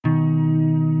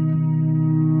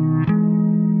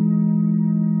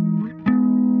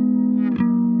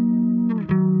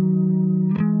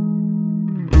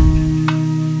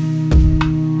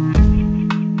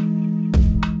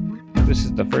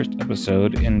first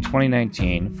episode in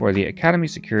 2019 for the Academy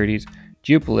Securities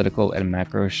Geopolitical and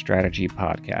Macro Strategy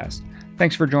podcast.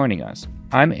 Thanks for joining us.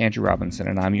 I'm Andrew Robinson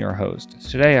and I'm your host.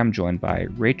 Today I'm joined by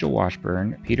Rachel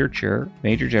Washburn, Peter Chur,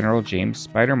 Major General James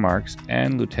Spider Marks,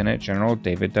 and Lieutenant General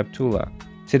David Deptula.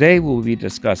 Today we'll be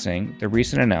discussing the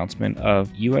recent announcement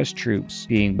of U.S. troops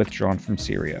being withdrawn from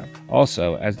Syria.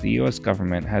 Also, as the U.S.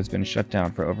 government has been shut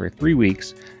down for over 3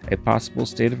 weeks, a possible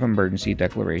state of emergency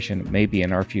declaration may be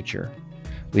in our future.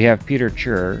 We have Peter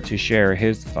Chur to share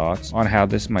his thoughts on how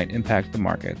this might impact the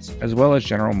markets, as well as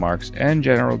General Marks and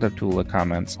General Deptula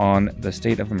comments on the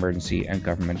state of emergency and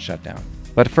government shutdown.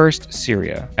 But first,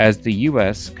 Syria. As the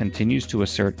U.S. continues to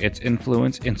assert its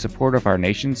influence in support of our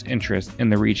nation's interests in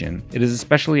the region, it is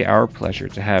especially our pleasure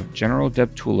to have General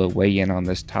Deptula weigh in on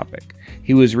this topic.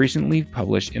 He was recently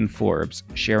published in Forbes,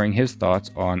 sharing his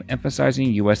thoughts on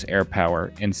emphasizing U.S. air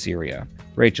power in Syria.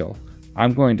 Rachel,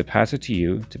 I'm going to pass it to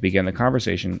you to begin the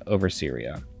conversation over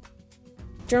Syria.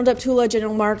 General Deptula,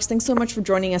 General Marks, thanks so much for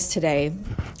joining us today.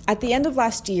 At the end of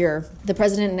last year, the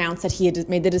president announced that he had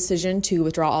made the decision to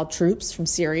withdraw all troops from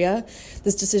Syria.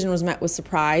 This decision was met with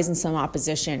surprise and some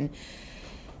opposition.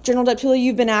 General Deptula,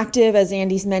 you've been active, as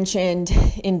Andy's mentioned,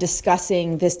 in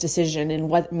discussing this decision and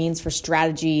what it means for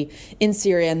strategy in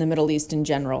Syria and the Middle East in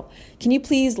general. Can you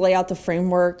please lay out the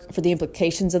framework for the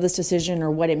implications of this decision or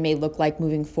what it may look like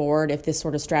moving forward if this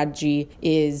sort of strategy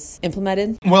is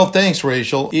implemented? Well, thanks,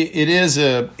 Rachel. It is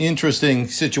an interesting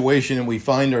situation that we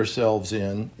find ourselves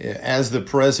in. As the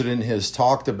president has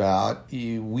talked about,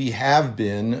 we have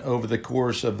been, over the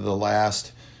course of the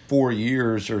last 4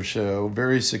 years or so,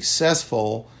 very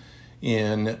successful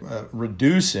in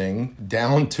reducing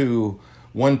down to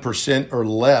 1% or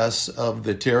less of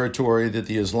the territory that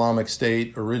the Islamic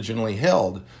State originally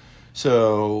held.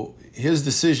 So his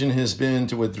decision has been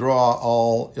to withdraw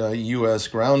all U.S.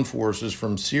 ground forces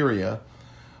from Syria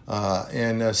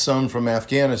and some from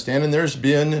Afghanistan. And there's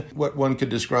been what one could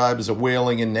describe as a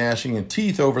wailing and gnashing of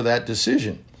teeth over that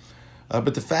decision.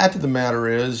 But the fact of the matter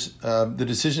is the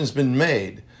decision's been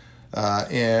made.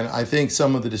 And I think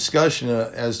some of the discussion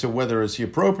as to whether it's the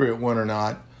appropriate one or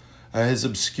not has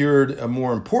obscured a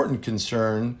more important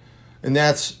concern, and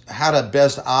that's how to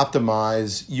best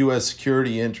optimize U.S.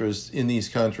 security interests in these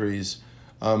countries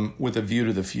with a view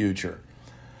to the future.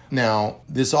 Now,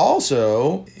 this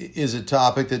also is a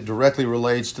topic that directly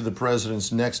relates to the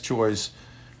president's next choice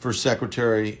for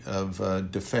Secretary of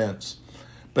Defense.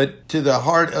 But to the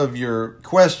heart of your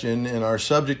question and our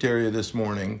subject area this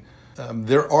morning,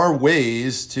 there are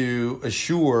ways to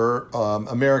assure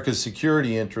America's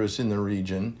security interests in the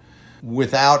region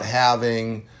without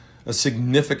having a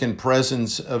significant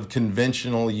presence of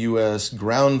conventional U.S.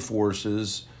 ground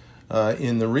forces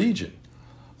in the region.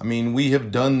 I mean, we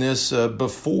have done this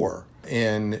before,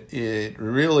 and it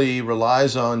really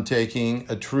relies on taking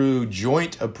a true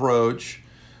joint approach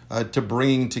to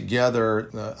bringing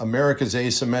together America's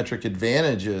asymmetric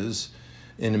advantages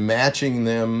and matching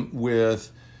them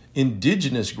with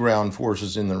indigenous ground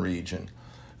forces in the region.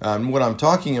 What I'm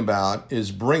talking about is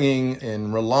bringing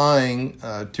and relying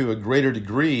to a greater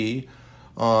degree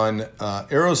on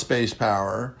aerospace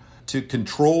power to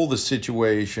control the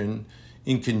situation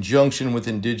in conjunction with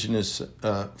indigenous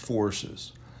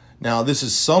forces. Now, this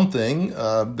is something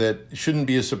that shouldn't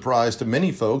be a surprise to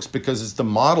many folks because it's the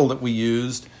model that we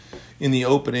used in the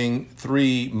opening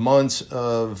 3 months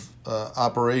of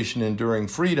Operation Enduring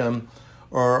Freedom,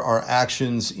 or our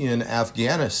actions in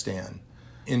Afghanistan.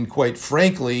 And quite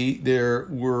frankly, there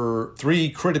were 3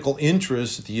 critical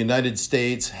interests that the United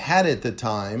States had at the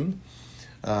time.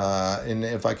 And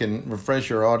if I can refresh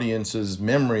your audience's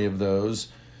memory of those,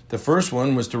 the first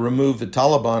one was to remove the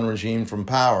Taliban regime from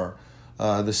power.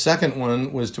 The second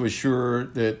one was to assure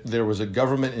that there was a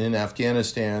government in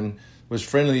Afghanistan was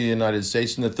friendly to the United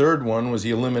States. And the third one was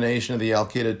the elimination of the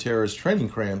al-Qaeda terrorist training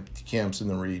camps in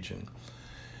the region.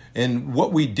 And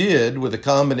what we did with a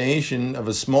combination of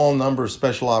a small number of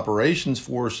special operations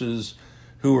forces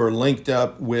who are linked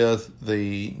up with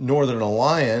the Northern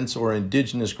Alliance or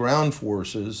indigenous ground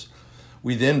forces,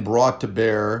 we then brought to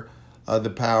bear the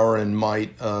power and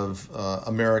might of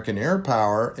American air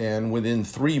power. And within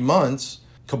 3 months,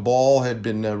 Kabul had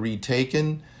been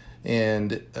retaken,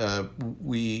 and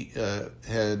we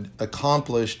had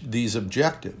accomplished these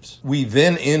objectives. We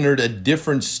then entered a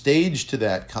different stage to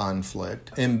that conflict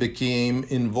and became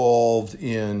involved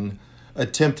in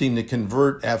attempting to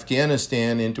convert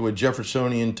Afghanistan into a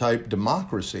Jeffersonian-type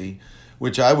democracy,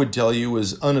 which I would tell you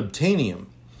is unobtainium.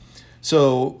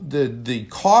 So the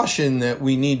caution that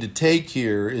we need to take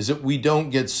here is that we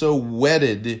don't get so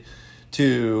wedded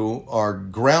to our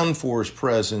ground force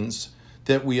presence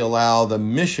that we allow the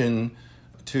mission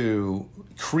to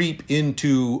creep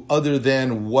into other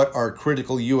than what our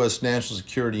critical U.S. national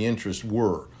security interests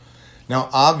were. Now,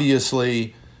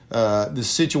 obviously, the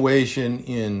situation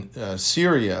in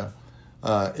Syria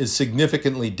is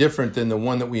significantly different than the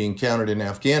one that we encountered in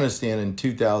Afghanistan in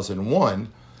 2001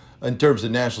 in terms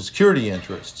of national security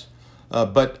interests.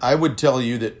 But I would tell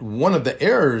you that one of the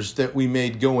errors that we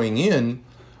made going in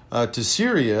to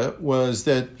Syria was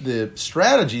that the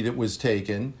strategy that was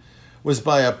taken was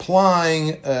by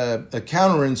applying a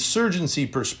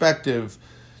counterinsurgency perspective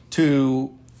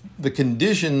to the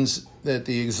conditions that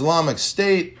the Islamic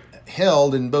State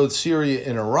held in both Syria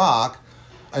and Iraq,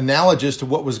 analogous to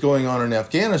what was going on in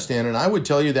Afghanistan, and I would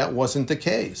tell you that wasn't the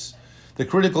case. The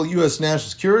critical U.S. national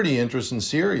security interest in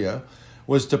Syria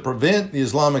was to prevent the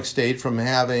Islamic State from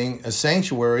having a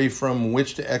sanctuary from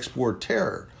which to export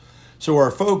terror. So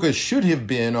our focus should have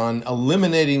been on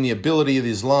eliminating the ability of the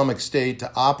Islamic State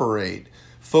to operate,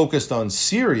 focused on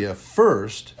Syria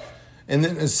first, and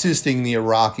then assisting the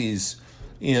Iraqis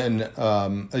in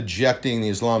ejecting the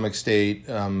Islamic State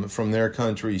from their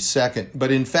country second.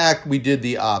 But in fact, we did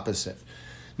the opposite.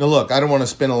 Now look, I don't want to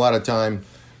spend a lot of time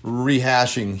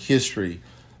rehashing history,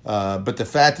 but the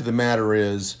fact of the matter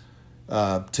is,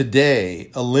 today,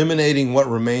 eliminating what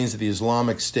remains of the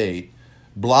Islamic State,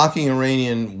 blocking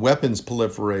Iranian weapons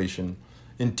proliferation,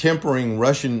 and tempering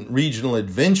Russian regional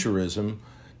adventurism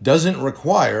doesn't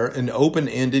require an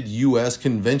open-ended U.S.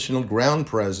 conventional ground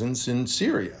presence in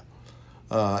Syria.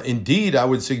 Indeed, I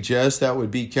would suggest that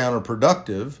would be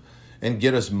counterproductive and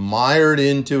get us mired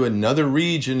into another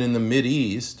region in the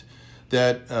Mideast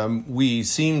that we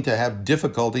seem to have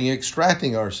difficulty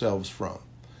extracting ourselves from.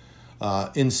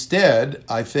 Instead,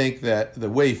 I think that the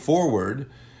way forward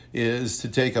is to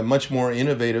take a much more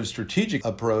innovative strategic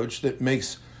approach that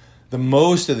makes the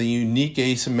most of the unique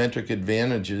asymmetric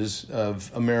advantages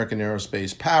of American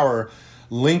aerospace power,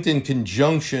 linked in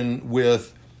conjunction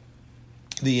with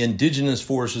the indigenous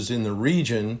forces in the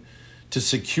region to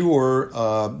secure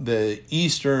the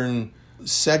eastern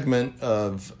segment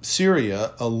of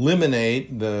Syria,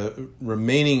 eliminate the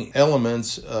remaining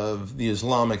elements of the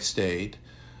Islamic State,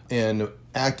 and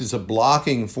act as a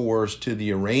blocking force to the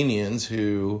Iranians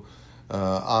who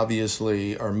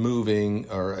obviously are moving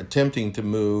or attempting to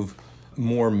move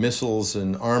more missiles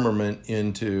and armament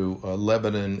into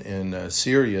Lebanon and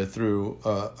Syria through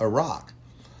Iraq.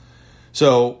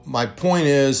 So my point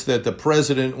is that the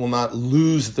president will not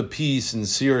lose the peace in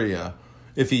Syria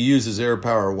if he uses air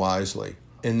power wisely,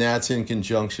 and that's in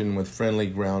conjunction with friendly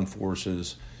ground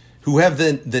forces who have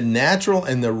the natural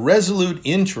and the resolute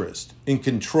interest in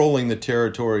controlling the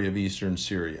territory of eastern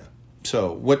Syria.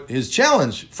 So what his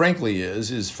challenge, frankly,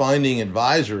 is finding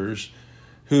advisors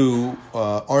who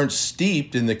aren't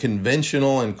steeped in the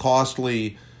conventional and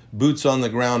costly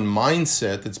boots-on-the-ground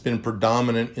mindset that's been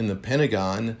predominant in the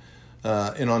Pentagon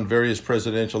and on various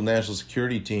presidential national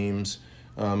security teams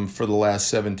for the last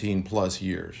 17 plus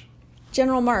years.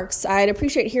 General Marks, I'd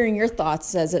appreciate hearing your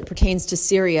thoughts as it pertains to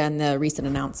Syria and the recent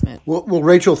announcement. Well,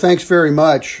 Rachel, thanks very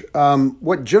much.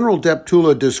 What General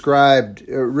Deptula described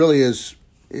really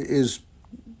is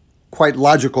quite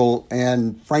logical,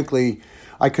 and frankly,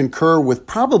 I concur with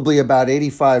probably about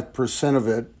 85% of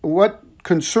it. What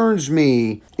concerns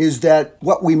me is that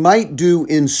what we might do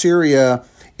in Syria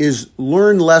is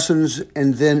learn lessons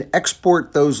and then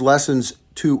export those lessons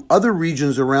to other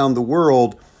regions around the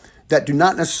world that do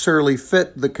not necessarily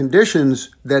fit the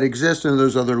conditions that exist in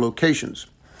those other locations.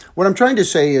 What I'm trying to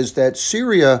say is that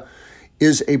Syria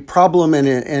is a problem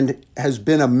and has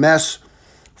been a mess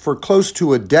for close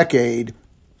to a decade,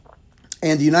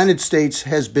 and the United States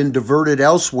has been diverted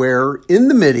elsewhere in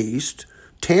the Mideast,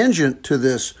 tangent to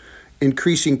this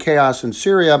increasing chaos in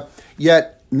Syria,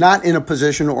 yet not in a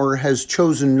position or has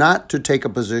chosen not to take a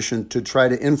position to try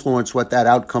to influence what that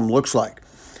outcome looks like.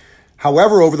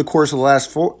 However, over the course of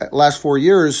the last 4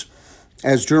 years,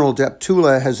 as General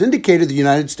Deptula has indicated, the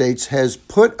United States has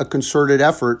put a concerted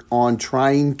effort on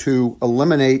trying to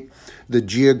eliminate the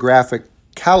geographic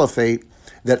caliphate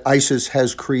that ISIS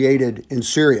has created in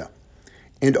Syria.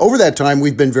 And over that time,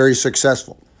 we've been very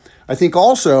successful. I think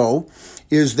also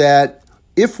is that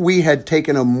if we had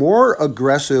taken a more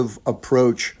aggressive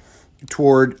approach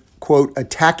toward, quote,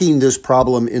 attacking this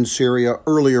problem in Syria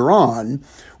earlier on,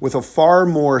 with a far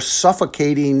more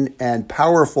suffocating and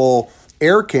powerful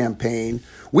air campaign,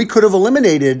 we could have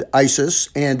eliminated ISIS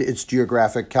and its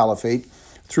geographic caliphate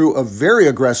through a very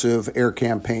aggressive air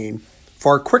campaign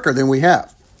far quicker than we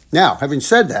have. Now, having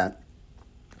said that,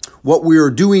 what we are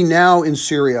doing now in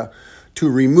Syria to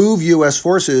remove U.S.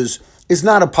 forces is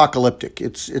not apocalyptic.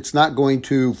 It's not going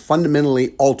to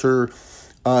fundamentally alter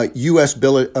U.S.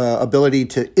 ability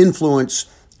to influence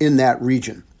in that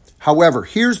region. However,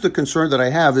 here's the concern that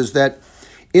I have is that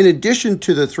in addition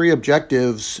to the three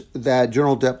objectives that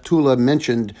General Deptula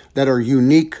mentioned that are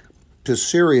unique to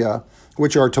Syria,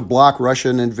 which are to block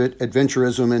Russian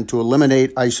adventurism and to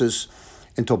eliminate ISIS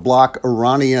and to block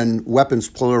Iranian weapons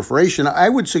proliferation, I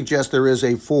would suggest there is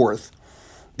a fourth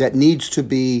that needs to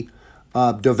be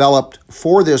developed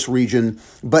for this region,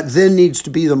 but then needs to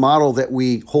be the model that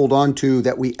we hold on to,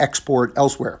 that we export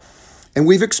elsewhere. And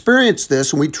we've experienced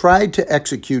this, and we tried to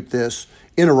execute this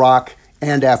in Iraq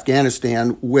and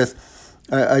Afghanistan with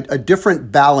a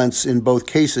different balance in both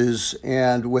cases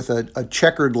and with a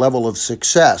checkered level of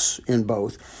success in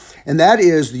both. And that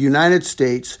is the United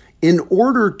States, in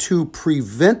order to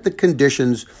prevent the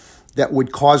conditions that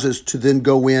would cause us to then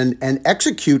go in and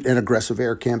execute an aggressive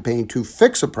air campaign to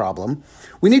fix a problem,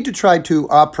 we need to try to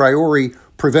a priori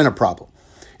prevent a problem.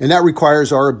 And that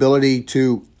requires our ability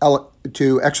to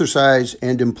exercise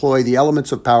and employ the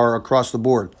elements of power across the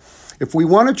board. If we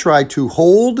want to try to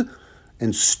hold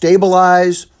and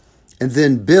stabilize and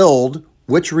then build,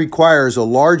 which requires a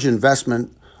large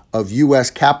investment of U.S.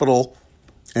 capital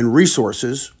and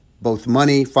resources, both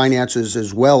money, finances,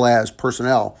 as well as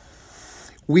personnel,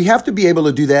 we have to be able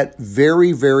to do that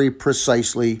very, very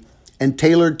precisely and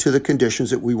tailored to the conditions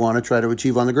that we want to try to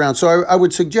achieve on the ground. So I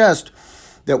would suggest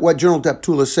that what General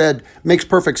Deptula said makes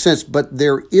perfect sense, but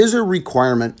there is a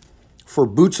requirement for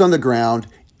boots on the ground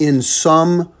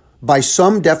by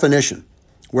some definition,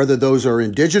 whether those are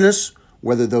indigenous,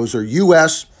 whether those are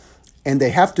U.S., and they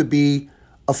have to be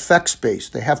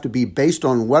effects-based. They have to be based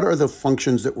on what are the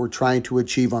functions that we're trying to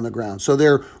achieve on the ground. So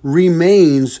there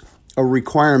remains a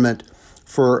requirement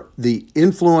for the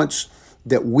influence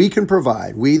that we can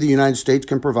provide, we, the United States,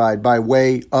 can provide by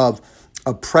way of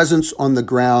a presence on the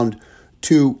ground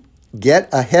to get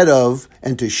ahead of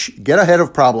and to get ahead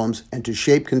of problems and to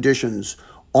shape conditions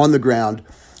on the ground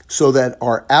so that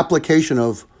our application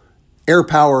of air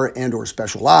power and or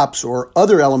special ops or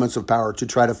other elements of power to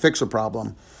try to fix a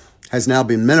problem has now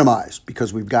been minimized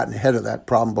because we've gotten ahead of that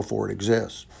problem before it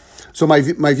exists. So my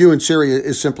view in Syria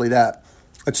is simply that.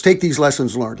 Let's take these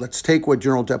lessons learned. Let's take what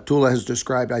General Deptula has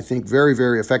described, I think, very,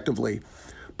 very effectively.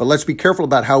 But let's be careful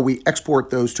about how we export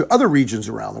those to other regions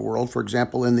around the world, for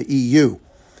example, in the EU,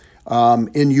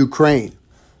 in Ukraine,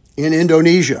 in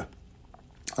Indonesia,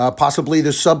 possibly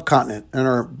the subcontinent, and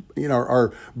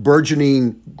our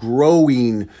burgeoning,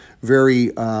 growing,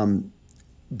 very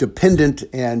dependent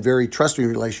and very trusting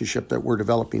relationship that we're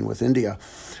developing with India.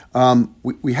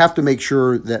 We have to make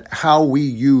sure that how we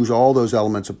use all those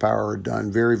elements of power are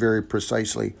done very, very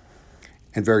precisely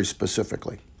and very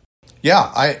specifically.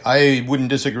 Yeah, I wouldn't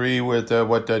disagree with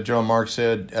what General Marks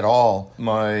said at all.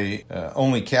 My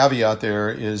only caveat there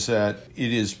is that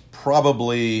it is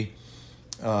probably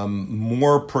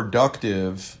more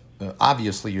productive.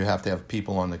 Obviously, you have to have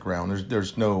people on the ground.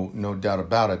 There's no doubt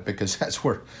about it, because that's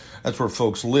where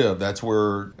folks live. That's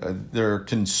where their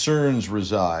concerns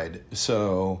reside.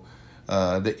 So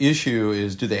the issue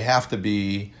is, do they have to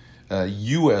be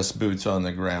U.S. boots on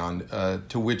the ground?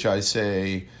 To which I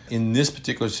say, in this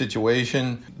particular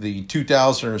situation, the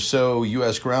 2,000 or so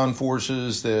U.S. ground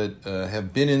forces that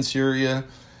have been in Syria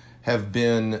have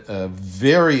been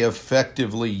very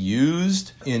effectively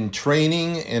used in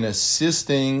training and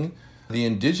assisting the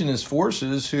indigenous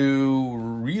forces who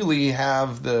really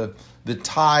have the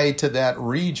tie to that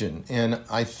region. And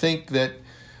I think that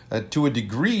to a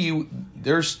degree,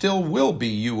 there still will be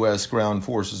U.S. ground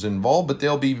forces involved, but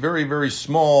they'll be very, very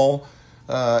small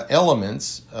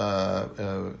elements.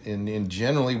 And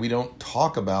generally, we don't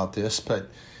talk about this, but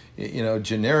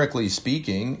generically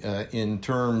speaking, in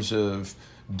terms of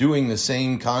doing the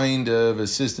same kind of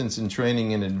assistance and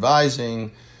training and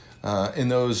advising,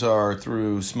 and those are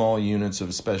through small units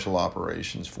of special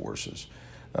operations forces.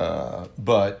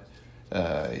 But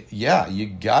you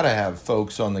got to have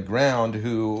folks on the ground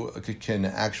who can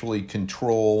actually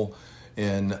control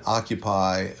and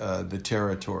occupy the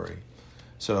territory.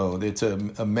 So it's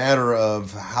a matter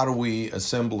of how do we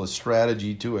assemble a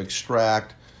strategy to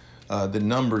extract the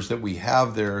numbers that we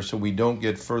have there so we don't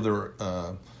get further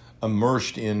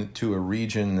immersed into a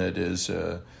region that is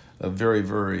very,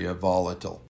 very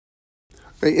volatile.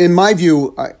 In my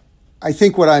view, I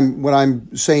think what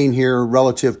I'm saying here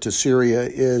relative to Syria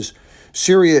is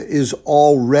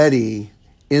already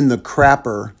in the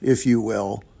crapper, if you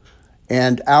will,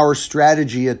 and our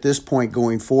strategy at this point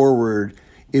going forward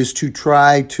is to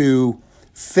try to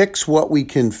fix what we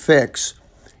can fix,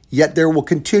 yet there will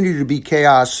continue to be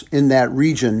chaos in that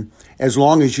region as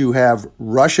long as you have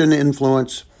Russian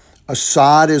influence,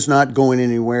 Assad is not going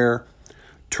anywhere,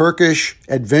 Turkish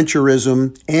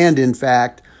adventurism, and in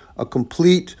fact, a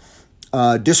complete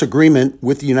disagreement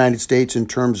with the United States in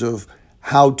terms of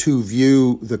how to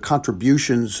view the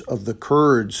contributions of the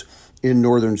Kurds in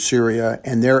northern Syria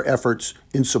and their efforts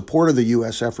in support of the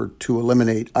U.S. effort to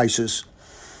eliminate ISIS.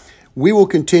 We will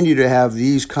continue to have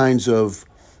these kinds of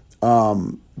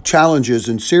challenges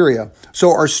in Syria. So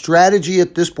our strategy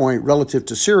at this point relative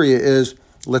to Syria is,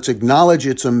 let's acknowledge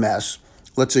it's a mess.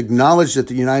 Let's acknowledge that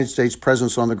the United States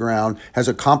presence on the ground has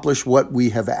accomplished what we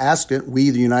have asked it, we,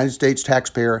 the United States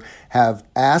taxpayer, have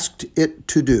asked it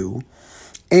to do,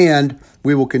 and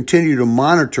we will continue to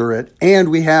monitor it,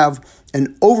 and we have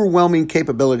an overwhelming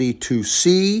capability to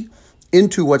see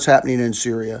into what's happening in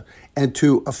Syria and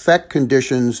to affect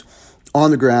conditions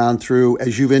on the ground through,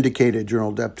 as you've indicated,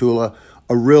 General Deptula,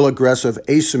 a real aggressive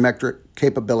asymmetric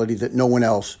capability that no one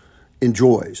else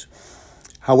enjoys.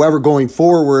 However, going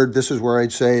forward, this is where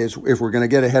I'd say is if we're going to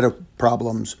get ahead of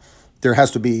problems, there has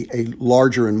to be a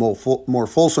larger and more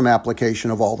fulsome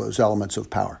application of all those elements of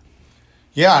power.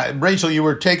 Yeah, Rachel, you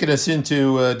were taking us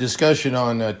into a discussion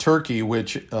on Turkey,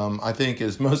 which I think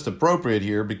is most appropriate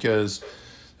here because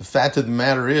the fact of the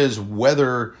matter is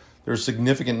whether there's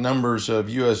significant numbers of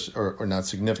U.S., or not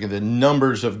significant, the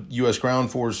numbers of U.S.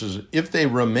 ground forces, if they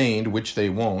remained, which they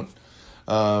won't,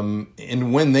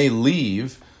 and when they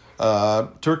leave,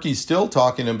 Turkey's still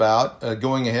talking about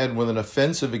going ahead with an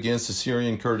offensive against the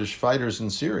Syrian Kurdish fighters in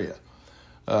Syria.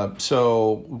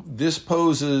 So this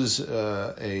poses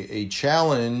a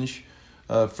challenge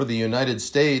for the United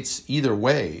States either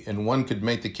way, and one could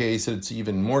make the case that it's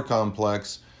even more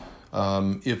complex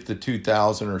if the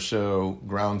 2,000 or so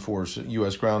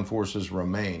U.S. ground forces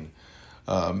remain.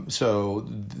 So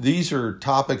these are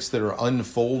topics that are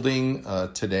unfolding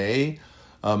today.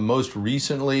 Most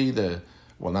recently,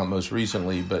 not most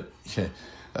recently, but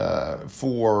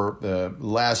for the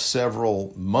last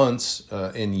several months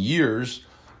and years,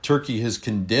 Turkey has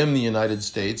condemned the United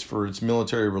States for its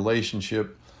military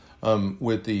relationship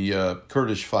with the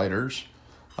Kurdish fighters.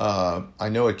 I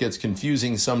know it gets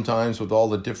confusing sometimes with all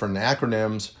the different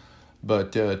acronyms,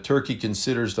 but Turkey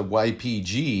considers the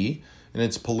YPG and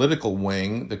its political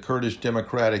wing, the Kurdish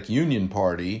Democratic Union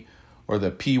Party, or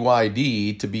the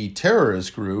PYD, to be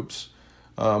terrorist groups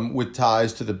with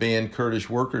ties to the banned Kurdish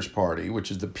Workers' Party,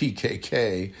 which is the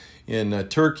PKK in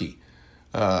Turkey.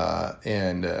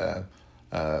 The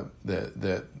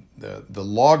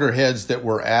loggerheads that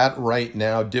we're at right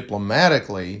now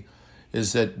diplomatically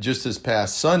is that just this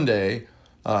past Sunday,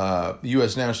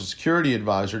 U.S. National Security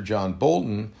Advisor John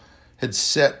Bolton had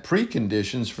set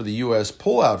preconditions for the U.S.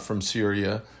 pullout from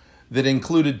Syria that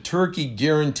included Turkey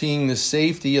guaranteeing the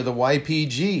safety of the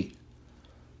YPG.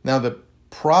 Now, the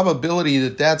probability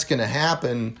that that's going to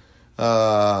happen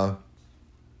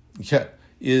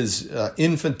is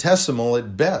infinitesimal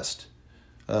at best,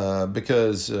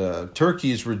 because Turkey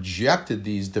has rejected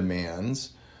these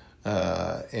demands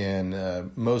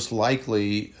and most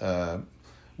likely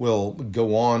will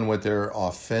go on with their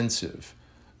offensive.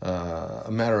 A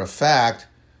matter of fact,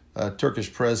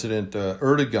 Turkish President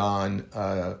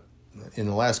Erdogan in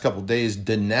the last couple of days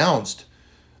denounced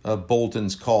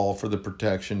Bolton's call for the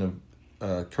protection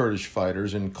of Kurdish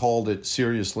fighters and called it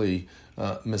seriously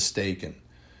mistaken.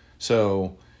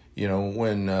 So,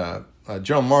 when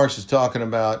General Marks is talking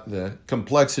about the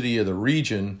complexity of the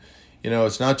region,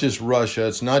 it's not just Russia,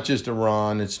 it's not just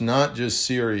Iran, it's not just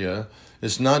Syria,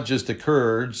 it's not just the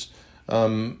Kurds,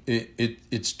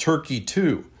 it's Turkey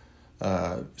too.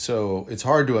 So it's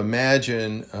hard to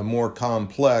imagine a more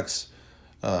complex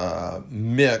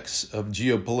mix of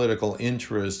geopolitical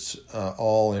interests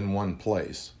all in one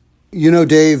place.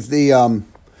 Dave, the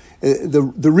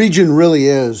region really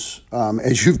is,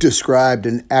 as you've described,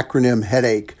 an acronym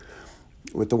headache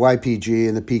with the YPG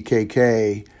and the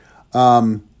PKK.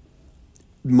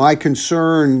 My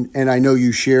concern, and I know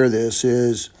you share this,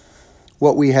 is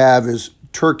what we have is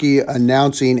Turkey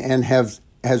announcing and has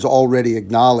already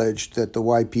acknowledged that the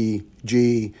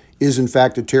YPG is in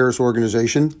fact a terrorist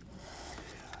organization,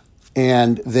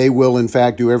 and they will in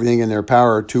fact do everything in their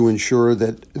power to ensure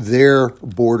that their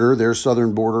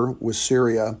southern border with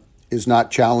Syria, is not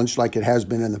challenged like it has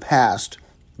been in the past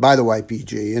by the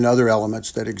YPG and other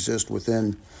elements that exist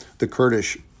within the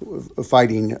Kurdish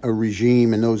fighting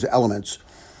regime and those elements.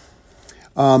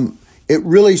 It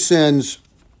really sends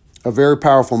a very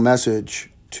powerful message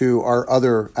to our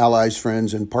other allies,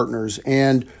 friends, and partners,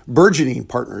 and burgeoning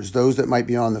partners, those that might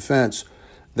be on the fence,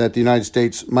 that the United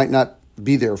States might not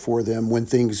be there for them when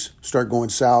things start going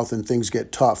south and things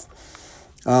get tough.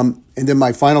 And then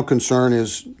my final concern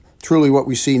is truly what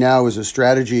we see now is a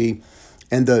strategy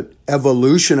and the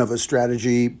evolution of a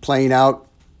strategy playing out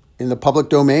in the public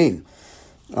domain.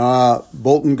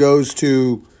 Bolton goes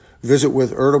to visit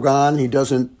with Erdogan.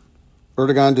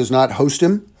 Erdogan does not host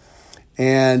him.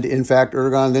 And in fact,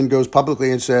 Erdogan then goes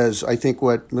publicly and says, I think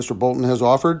what Mr. Bolton has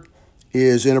offered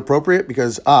is inappropriate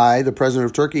because I, the president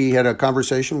of Turkey, had a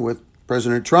conversation with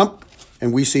President Trump,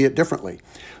 and we see it differently.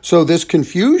 So this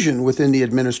confusion within the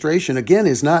administration, again,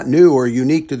 is not new or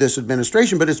unique to this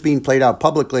administration, but it's being played out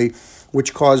publicly,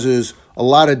 which causes a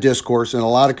lot of discourse and a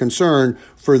lot of concern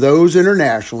for those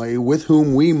internationally with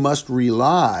whom we must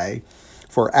rely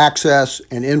for access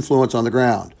and influence on the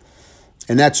ground.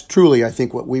 And that's truly, I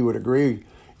think, what we would agree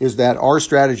is that our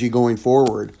strategy going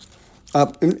forward,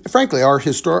 and frankly, our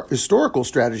historical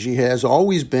strategy has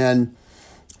always been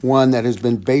one that has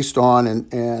been based on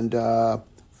and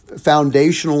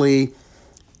foundationally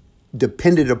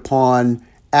depended upon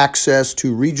access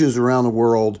to regions around the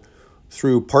world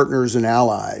through partners and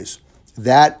allies.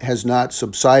 That has not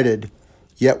subsided,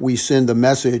 yet we send the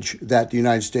message that the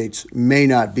United States may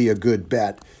not be a good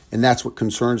bet, and that's what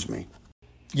concerns me.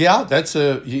 Yeah, that's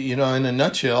in a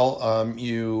nutshell,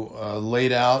 you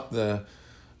laid out the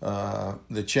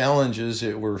challenges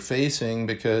that we're facing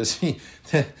because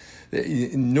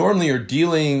normally you're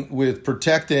dealing with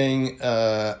protecting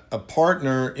a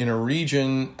partner in a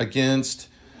region against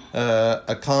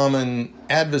a common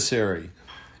adversary.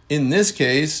 In this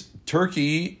case,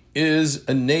 Turkey is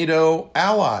a NATO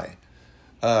ally,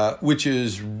 which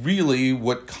is really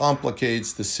what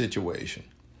complicates the situation.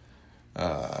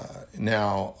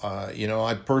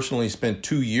 I personally spent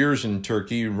 2 years in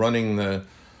Turkey running the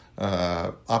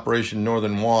Operation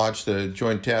Northern Watch, the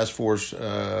Joint Task Force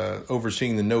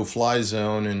overseeing the no-fly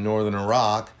zone in northern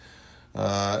Iraq.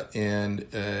 I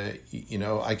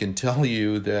can tell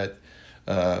you that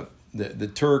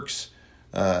the Turks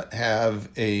have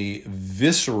a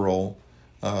visceral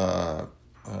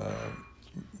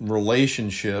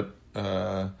relationship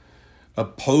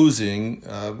opposing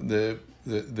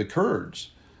the Kurds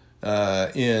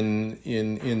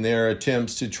in their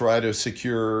attempts to try to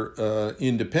secure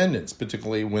independence,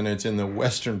 particularly when it's in the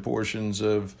western portions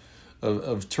of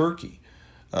Turkey.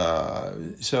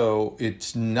 So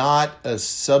it's not a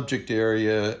subject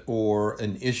area or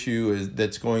an issue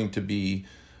that's going to be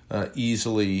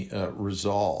easily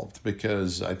resolved,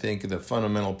 because I think the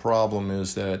fundamental problem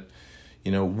is that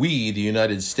we, the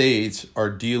United States, are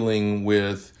dealing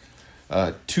with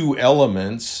two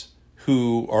elements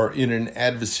who are in an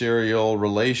adversarial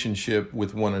relationship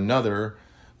with one another,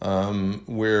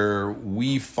 where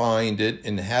we find it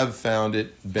and have found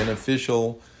it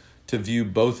beneficial to view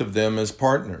both of them as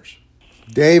partners.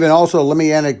 Dave, and also let me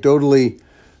anecdotally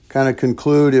kind of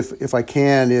conclude, if I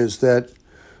can, is that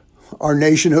our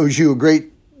nation owes you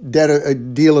a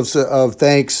deal of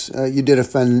thanks. You did a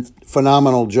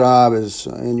phenomenal job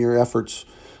in your efforts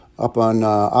up on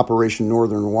Operation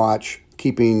Northern Watch,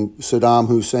 keeping Saddam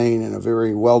Hussein in a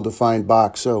very well-defined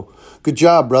box. So good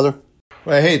job, brother.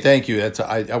 Well, hey, thank you.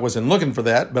 I wasn't looking for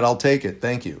that, but I'll take it.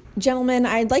 Thank you. Gentlemen,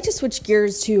 I'd like to switch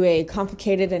gears to a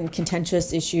complicated and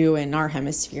contentious issue in our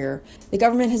hemisphere. The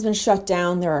government has been shut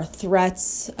down. There are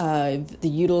threats of the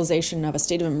utilization of a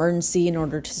state of emergency in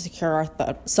order to secure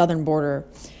our southern border.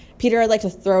 Peter, I'd like to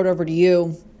throw it over to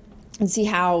you and see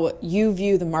how you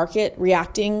view the market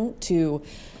reacting to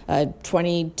a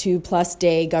 22-plus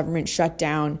day government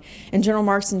shutdown. And General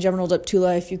Marks and General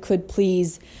Deptula, if you could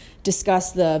please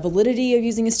discuss the validity of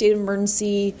using a state of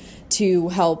emergency to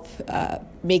help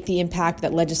make the impact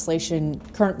that legislation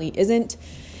currently isn't,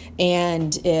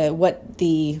 and what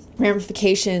the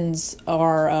ramifications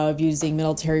are of using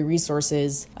military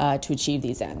resources to achieve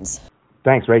these ends.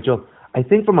 Thanks, Rachel. I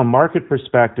think from a market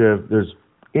perspective, there's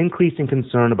increasing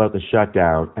concern about the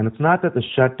shutdown. And it's not that the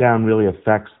shutdown really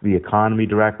affects the economy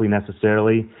directly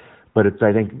necessarily, but it's,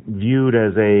 I think, viewed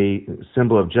as a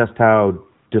symbol of just how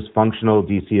dysfunctional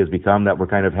DC has become, that we're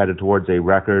kind of headed towards a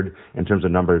record in terms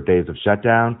of number of days of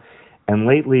shutdown. And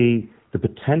lately, the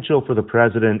potential for the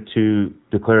president to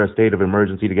declare a state of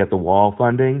emergency to get the wall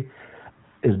funding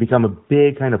has become a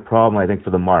big kind of problem, I think,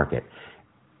 for the market.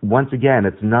 Once again,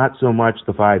 it's not so much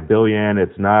the $5 billion,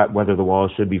 it's not whether the wall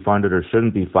should be funded or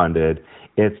shouldn't be funded.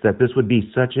 It's that this would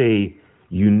be such a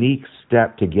unique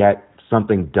step to get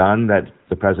something done that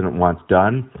the president wants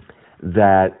done,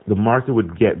 that the market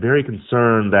would get very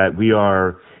concerned that we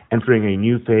are entering a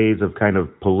new phase of kind of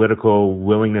political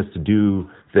willingness to do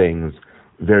things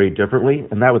very differently,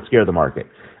 and that would scare the market.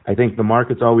 I think the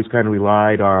market's always kind of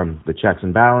relied on the checks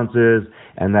and balances,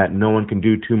 and that no one can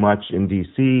do too much in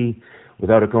D.C.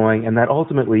 without it going, and that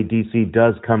ultimately D.C.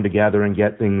 does come together and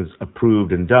get things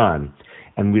approved and done.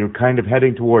 and we're kind of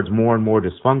heading towards more and more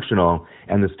dysfunctional,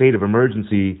 and the state of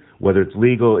emergency, whether it's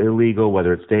legal, illegal,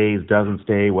 whether it stays, doesn't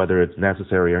stay, whether it's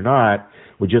necessary or not,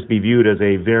 would just be viewed as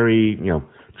a very,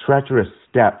 treacherous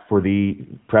step for the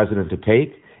president to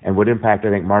take, and would impact, I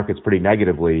think, markets pretty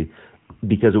negatively,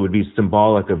 because it would be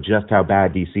symbolic of just how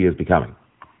bad DC is becoming.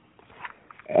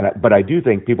 But I do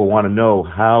think people want to know,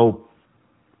 how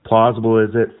plausible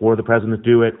is it for the president to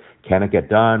do it? Can it get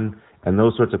done? And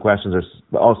those sorts of questions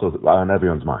are also on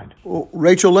everyone's mind. Well,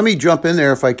 Rachel, let me jump in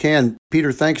there if I can.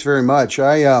 Peter, thanks very much.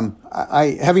 I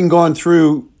having gone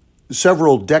through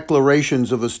several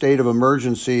declarations of a state of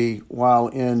emergency while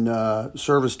in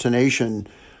service to nation,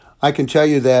 I can tell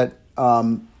you that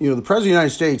the President of the United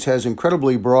States has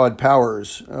incredibly broad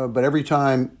powers, but every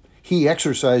time he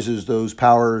exercises those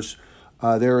powers,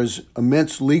 there is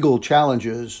immense legal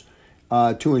challenges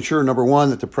to ensure, number one,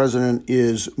 that the president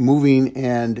is moving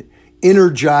and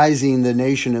energizing the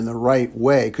nation in the right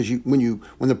way. Because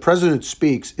when the president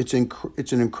speaks, it's an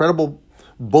incredible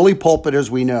bully pulpit,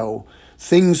 as we know.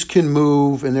 Things can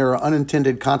move, and there are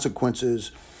unintended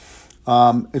consequences.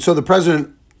 And so the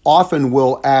president often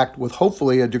will act with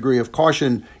hopefully a degree of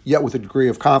caution, yet with a degree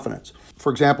of confidence.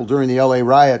 For example, during the LA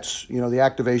riots, the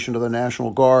activation of the National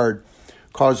Guard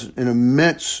caused an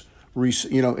immense,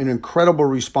 an incredible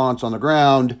response on the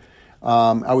ground.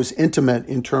 I was intimate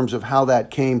in terms of how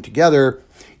that came together,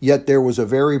 yet there was a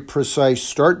very precise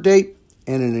start date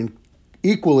and an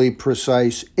equally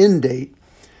precise end date.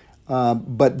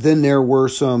 But then there were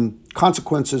some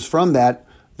consequences from that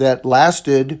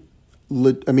lasted,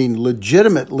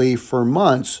 legitimately for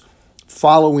months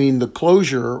following the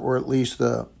closure, or at least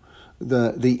the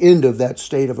end of that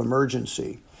state of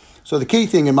emergency. So the key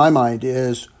thing in my mind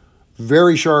is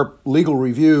very sharp legal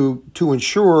review to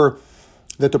ensure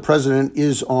that the president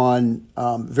is on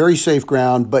very safe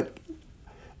ground, but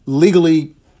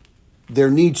legally there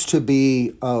needs to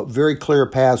be a very clear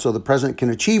path so the president can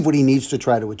achieve what he needs to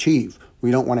try to achieve.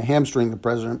 We don't want to hamstring the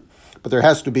president, but there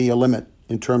has to be a limit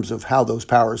in terms of how those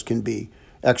powers can be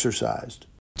exercised.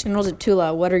 General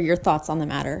Deptula, what are your thoughts on the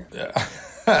matter?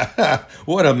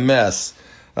 What a mess.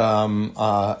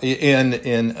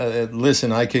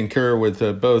 Listen, I concur with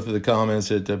both of the comments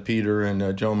that Peter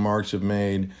and Joan Marks have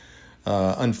made.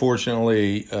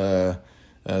 Unfortunately,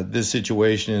 this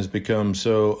situation has become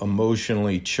so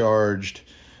emotionally charged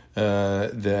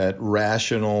that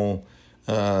rational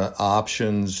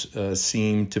options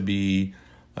seem to be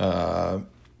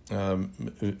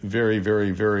very,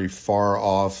 very, very far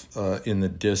off in the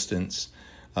distance.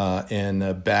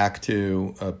 And back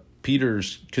to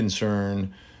Peter's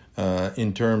concern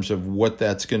in terms of what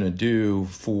that's going to do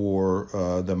for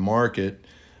the market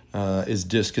is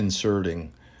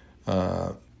disconcerting.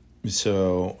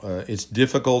 So it's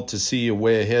difficult to see a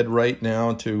way ahead right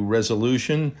now to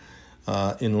resolution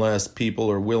unless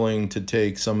people are willing to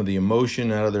take some of the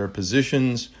emotion out of their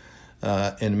positions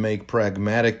and make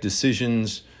pragmatic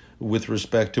decisions with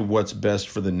respect to what's best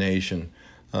for the nation.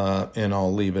 And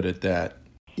I'll leave it at that.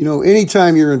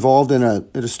 Anytime you're involved in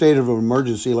a state of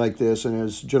emergency like this, and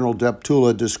as General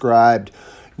Deptula described,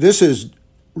 this is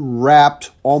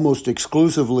wrapped almost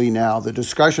exclusively now, the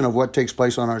discussion of what takes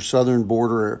place on our southern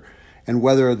border and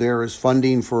whether there is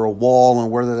funding for a wall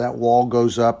and whether that wall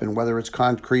goes up and whether it's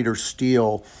concrete or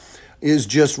steel is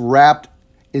just wrapped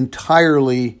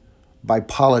entirely by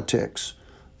politics.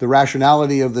 The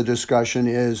rationality of the discussion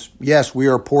is, yes, we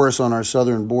are porous on our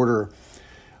southern border.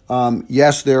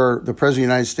 Yes, the President of the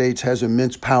United States has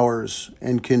immense powers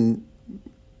and can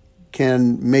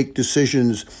make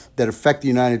decisions that affect the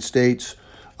United States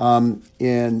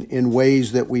in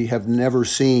ways that we have never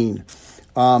seen.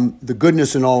 The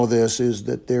goodness in all of this is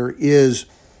that there is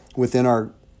within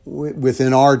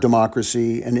our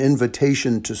democracy an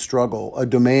invitation to struggle, a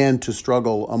demand to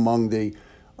struggle among the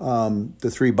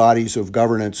three bodies of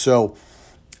governance. So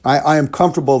I am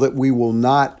comfortable that we will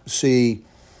not see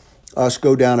us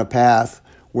go down a path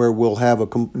where we'll have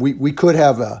we could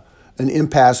have an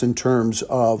impasse in terms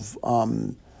of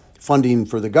funding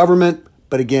for the government.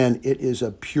 But again, it is a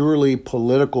purely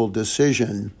political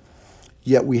decision,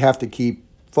 yet we have to keep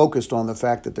focused on the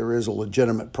fact that there is a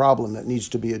legitimate problem that needs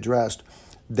to be addressed.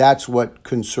 That's what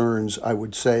concerns, I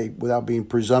would say, without being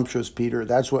presumptuous, Peter,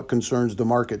 that's what concerns the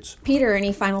markets. Peter,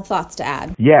 any final thoughts to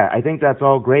add? Yeah, I think that's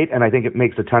all great, and I think it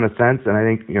makes a ton of sense. And I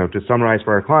think, to summarize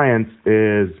for our clients,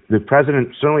 is the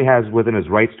president certainly has within his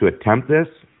rights to attempt this.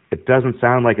 It doesn't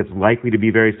sound like it's likely to be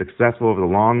very successful over the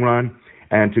long run,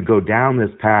 and to go down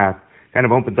this path kind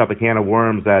of opens up a can of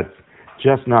worms that's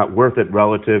just not worth it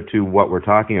relative to what we're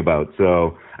talking about.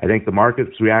 So I think the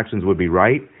market's reactions would be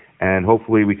right, and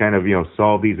hopefully we kind of,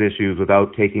 solve these issues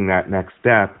without taking that next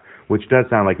step which does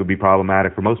sound like it would be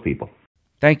problematic for most people.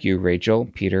 Thank you, Rachel,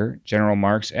 Peter, General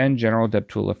Marks, and General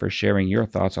Deptula for sharing your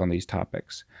thoughts on these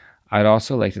topics. I'd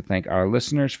also like to thank our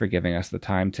listeners for giving us the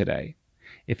time today.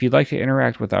 If you'd like to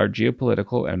interact with our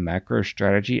geopolitical and macro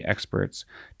strategy experts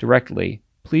directly,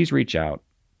 please reach out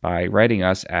by writing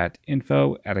us at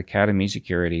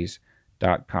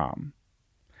info@academysecurities.com.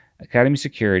 Academy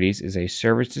Securities is a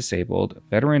service-disabled,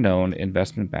 veteran-owned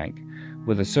investment bank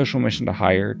with a social mission to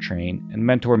hire, train, and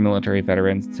mentor military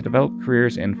veterans to develop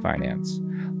careers in finance.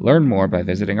 Learn more by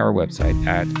visiting our website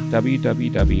at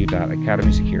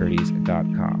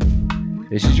www.academysecurities.com.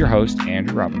 This is your host,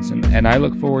 Andrew Robinson, and I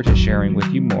look forward to sharing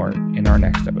with you more in our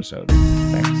next episode.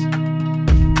 Thanks.